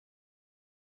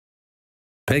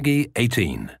Peggy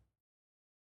 18.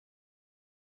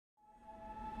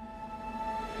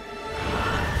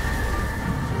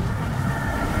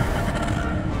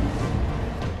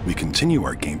 We continue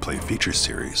our gameplay feature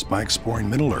series by exploring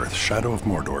Middle-earth Shadow of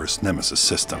Mordor's Nemesis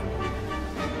system.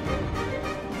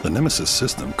 The Nemesis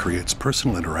system creates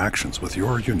personal interactions with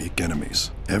your unique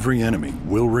enemies. Every enemy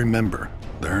will remember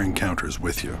their encounters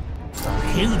with you.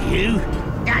 Killed you?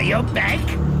 Now you're back?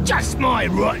 Just my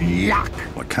rotten luck.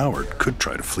 A coward could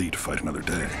try to flee to fight another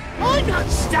day. I'm not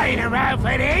staying around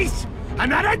for this!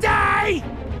 Another day!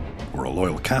 Or a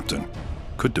loyal captain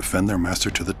could defend their master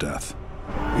to the death.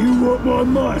 You want my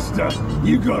master?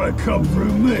 You gotta come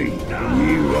through me.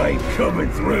 You ain't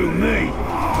coming through me.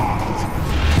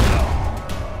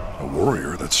 A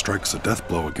warrior that strikes a death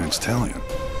blow against Talion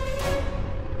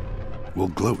will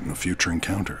gloat in a future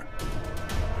encounter.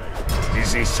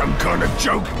 Is this some kind of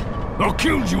joke? I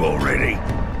killed you already.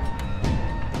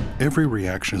 Every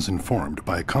reaction is informed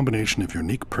by a combination of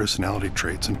unique personality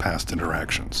traits and past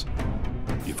interactions,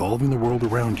 evolving the world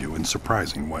around you in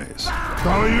surprising ways.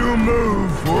 Don't you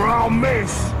move or I'll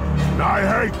miss. I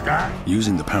hate that.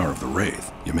 Using the power of the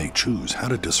Wraith, you may choose how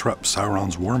to disrupt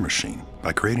Sauron's war machine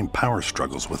by creating power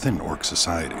struggles within Orc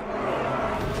society.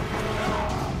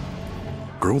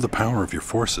 Grow the power of your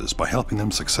forces by helping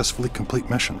them successfully complete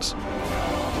missions.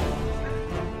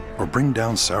 Or bring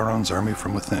down Sauron's army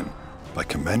from within by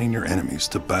commanding your enemies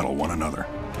to battle one another.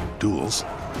 Duels,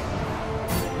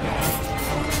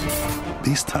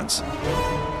 beast hunts,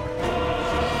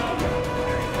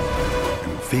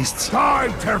 and feasts.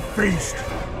 Time to feast.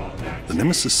 The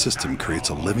Nemesis system creates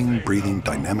a living, breathing,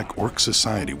 dynamic Orc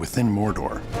society within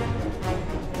Mordor,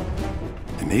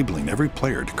 enabling every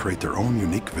player to create their own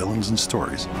unique villains and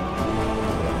stories,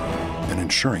 and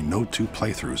ensuring no two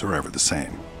playthroughs are ever the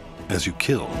same. As you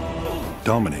kill,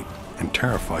 dominate, and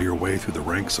terrify your way through the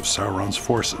ranks of Sauron's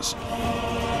forces,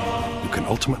 you can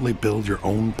ultimately build your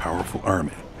own powerful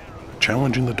army,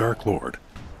 challenging the Dark Lord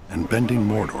and bending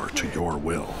Mordor to your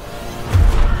will.